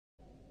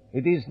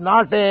It is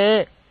not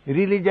a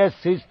religious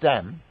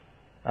system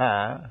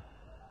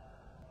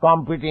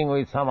competing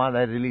with some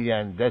other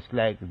religion, just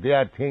like they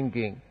are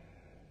thinking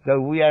that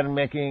we are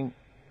making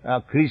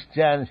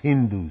Christians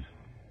Hindus.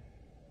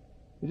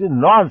 It is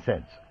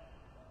nonsense.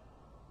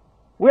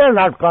 We are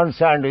not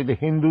concerned with the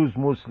Hindus,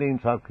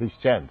 Muslims or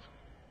Christians.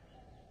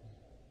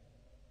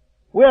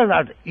 We are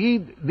not.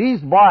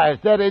 These boys,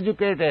 they are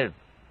educated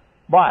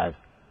boys.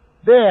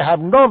 They have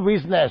no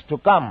business to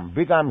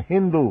become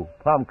Hindu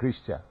from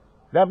Christian.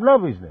 They have no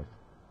business.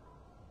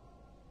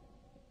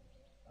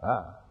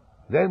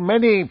 There are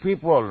many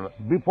people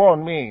before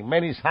me,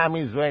 many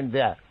swamis went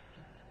there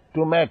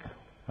to make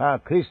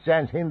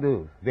Christians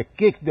Hindus. They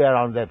kicked there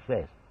on their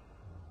face.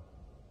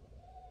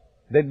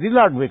 They did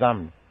not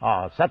become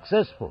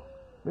successful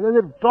because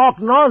they talk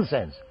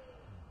nonsense.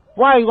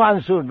 Why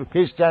one should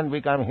Christian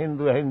become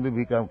Hindu, Hindu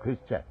become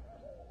Christian?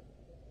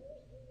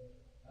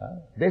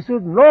 They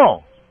should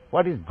know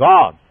what is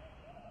God,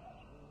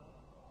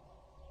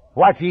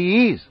 what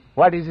He is,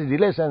 what is His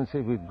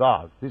relationship with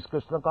God. This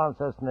Krsna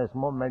Consciousness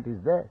movement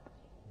is that.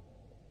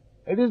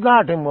 It is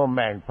not a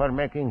movement for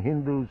making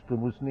Hindus to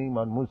Muslim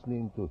or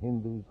Muslim to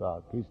Hindus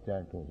or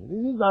Christian to Hindus.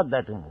 This is not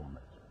that a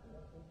movement.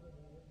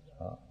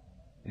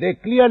 They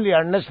clearly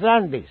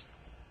understand this.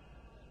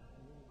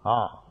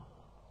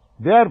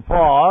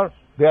 Therefore,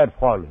 they are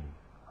following.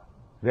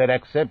 They are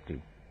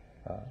accepting.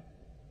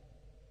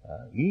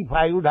 If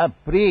I would have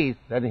preached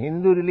that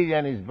Hindu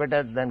religion is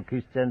better than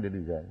Christian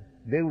religion,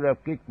 they would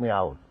have kicked me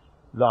out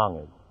long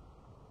ago.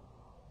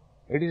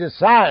 It is a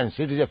science,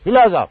 it is a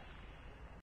philosophy.